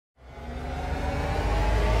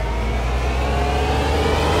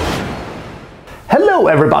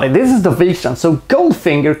Hello everybody, this is the Wikstrand. So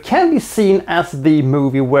Goldfinger can be seen as the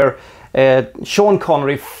movie where Sean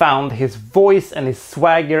Connery found his voice and his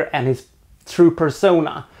swagger and his true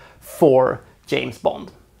persona for James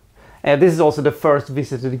Bond. This is also the first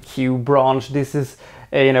visit to the Q branch. This is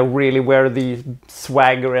really where the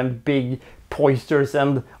swagger and big posters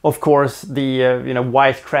and of course the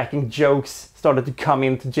wisecracking jokes started to come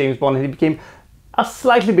into James Bond, and he became a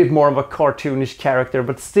slightly bit more of a cartoonish character,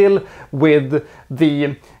 but still with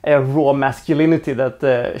the raw masculinity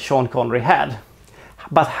that Sean Connery had.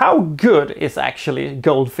 But how good is actually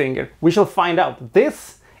Goldfinger? We shall find out.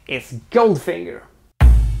 This is Goldfinger.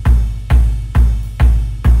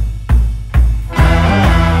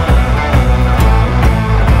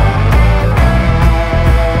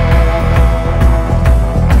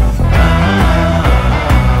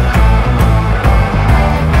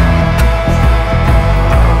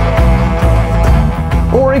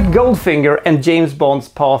 Goldfinger and James Bond's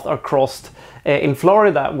paths are crossed in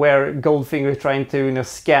Florida, where Goldfinger is trying to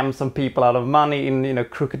scam some people out of money in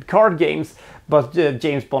crooked card games, but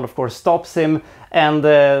James Bond of course stops him, and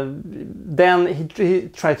then he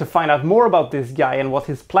tries to find out more about this guy and what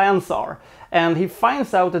his plans are, and he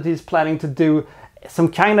finds out that he's planning to do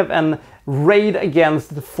some kind of an raid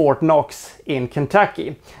against the Fort Knox in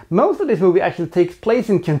Kentucky. Most of this movie actually takes place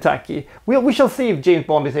in Kentucky. We shall see if James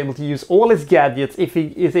Bond is able to use all his gadgets, if he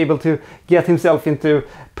is able to get himself into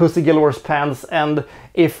Pussy Galore's pants, and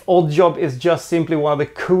if Oddjob is just simply one of the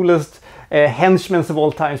coolest henchmen of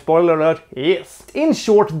all time. Spoiler alert, yes. In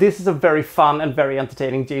short, this is a very fun and very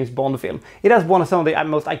entertaining James Bond film. It has some of the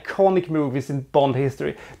most iconic movies in Bond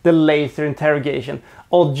history. The laser interrogation,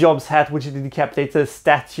 Oddjob's hat, which he decapitates a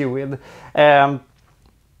statue with,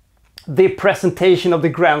 the presentation of the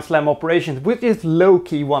Grand Slam operations, which is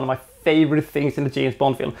low-key one of my favorite things in the James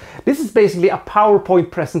Bond film. This is basically a PowerPoint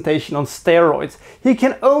presentation on steroids. He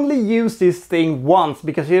can only use this thing once,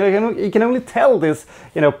 because he can only tell this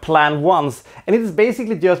plan once, and it is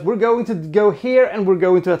basically just, we're going to go here and we're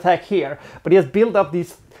going to attack here, but he has built up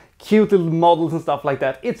these cute little models and stuff like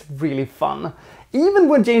that. It's really fun. Even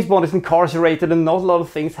when James Bond is incarcerated and not a lot of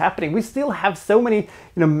things happening, we still have so many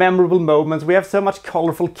memorable moments. We have so much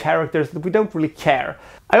colorful characters that we don't really care.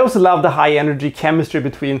 I also love the high energy chemistry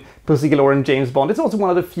between Pussy Galore and James Bond. It's also one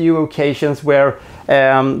of the few occasions where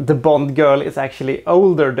the Bond girl is actually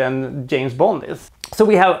older than James Bond is. So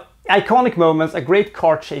we have iconic moments, a great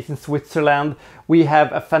car chase in Switzerland, we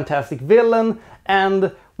have a fantastic villain,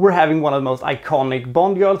 and we're having one of the most iconic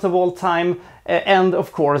Bond girls of all time. And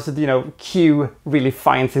of course, Q really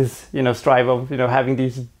finds his, strive of, having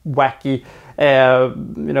these wacky,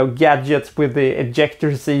 gadgets with the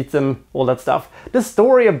ejector seats and all that stuff. The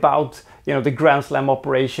story about, the Grand Slam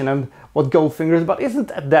operation and what Goldfinger is about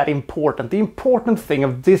isn't that important. The important thing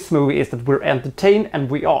of this movie is that we're entertained, and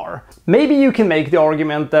we are. Maybe you can make the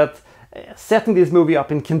argument that setting this movie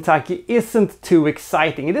up in Kentucky isn't too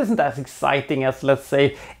exciting. It isn't as exciting as, let's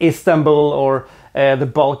say, Istanbul or the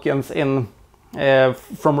Balkans in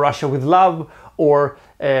From Russia with Love, or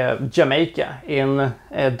Jamaica in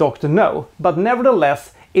Dr. No. But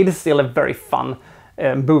nevertheless, it is still a very fun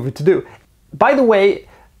movie to do. By the way,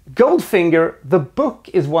 Goldfinger, the book,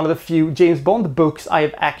 is one of the few James Bond books I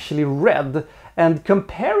have actually read, and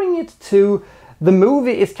comparing it to the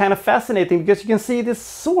movie is kind of fascinating, because you can see it is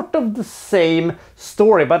sort of the same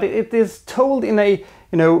story, but it is told in a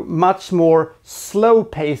much more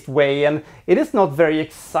slow-paced way, and it is not very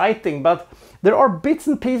exciting, but there are bits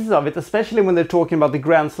and pieces of it, especially when they're talking about the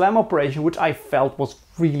Grand Slam operation, which I felt was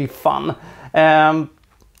really fun.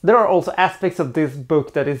 There are also aspects of this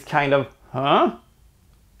book that is kind of, huh?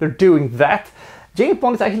 They're doing that? James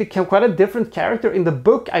Bond is actually quite a different character in the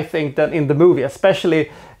book, I think, than in the movie, especially,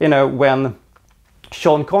 when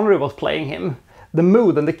Sean Connery was playing him. The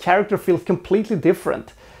mood and the character feels completely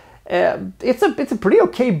different. It's a pretty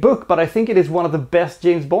okay book, but I think it is one of the best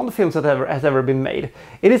James Bond films that has ever been made.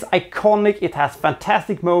 It is iconic, it has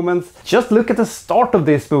fantastic moments. Just look at the start of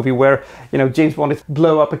this movie where, James Bond is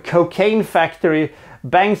blow up a cocaine factory,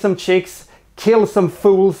 bang some chicks, kill some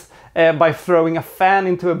fools by throwing a fan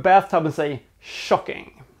into a bathtub and say,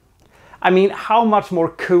 shocking. I mean, how much more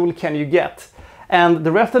cool can you get? And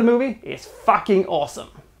the rest of the movie is fucking awesome.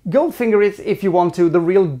 Goldfinger is, if you want to, the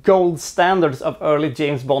real gold standards of early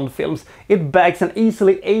James Bond films. It bags an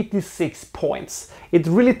easily 86 points. It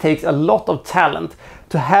really takes a lot of talent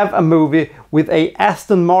to have a movie with a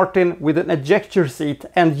Aston Martin with an ejector seat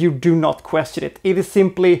and you do not question it. It is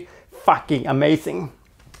simply fucking amazing.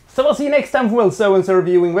 So I'll see you next time for so-and-so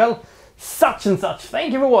reviewing, well, such and such.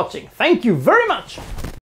 Thank you for watching. Thank you very much.